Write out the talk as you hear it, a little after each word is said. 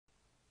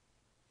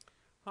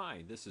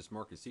Hi, this is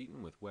Marcus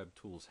Eaton with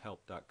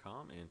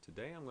WebToolsHelp.com, and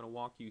today I'm going to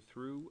walk you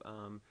through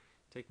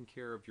taking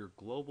care of your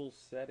global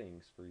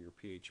settings for your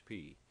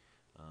PHP.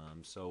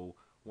 So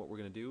what we're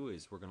going to do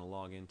is we're going to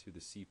log into the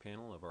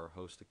cPanel of our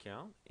host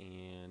account,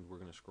 and we're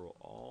going to scroll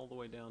all the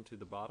way down to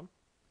the bottom.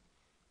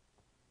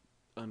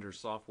 Under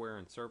Software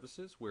and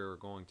Services, we're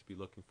going to be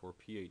looking for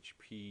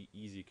PHP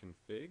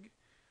EZConfig,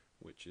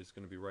 which is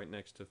going to be right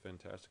next to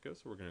Fantastica,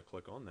 so we're going to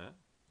click on that.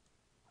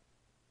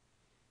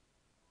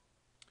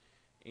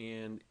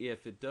 And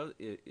if it does,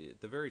 at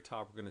the very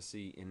top, we're going to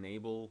see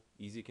enable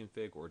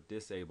EZConfig or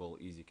disable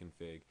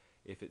EZConfig.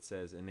 If it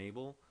says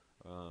enable,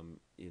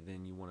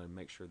 then you want to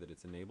make sure that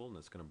it's enabled, and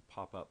it's going to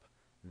pop up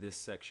this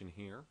section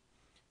here.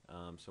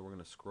 So we're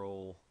going to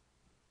scroll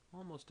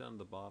almost down to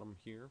the bottom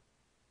here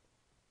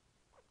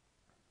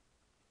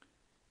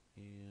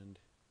and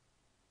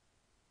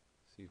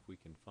see if we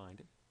can find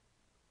it.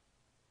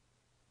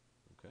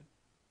 Okay.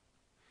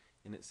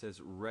 And it says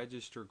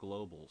register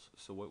globals.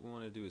 So what we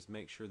want to do is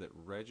make sure that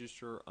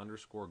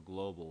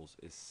register_globals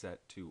is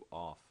set to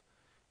off,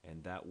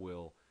 and that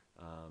will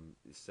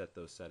set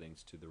those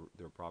settings to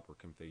their proper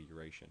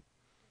configuration.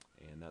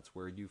 And that's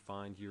where you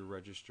find your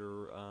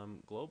register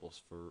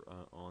globals for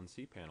on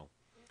cPanel.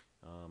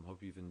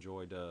 Hope you've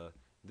enjoyed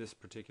this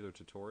particular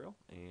tutorial,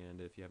 and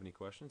if you have any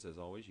questions, as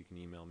always, you can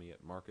email me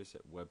at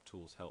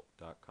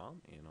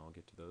marcus@webtoolshelp.com, and I'll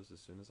get to those as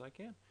soon as I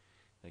can.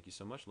 Thank you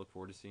so much. Look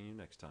forward to seeing you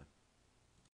next time.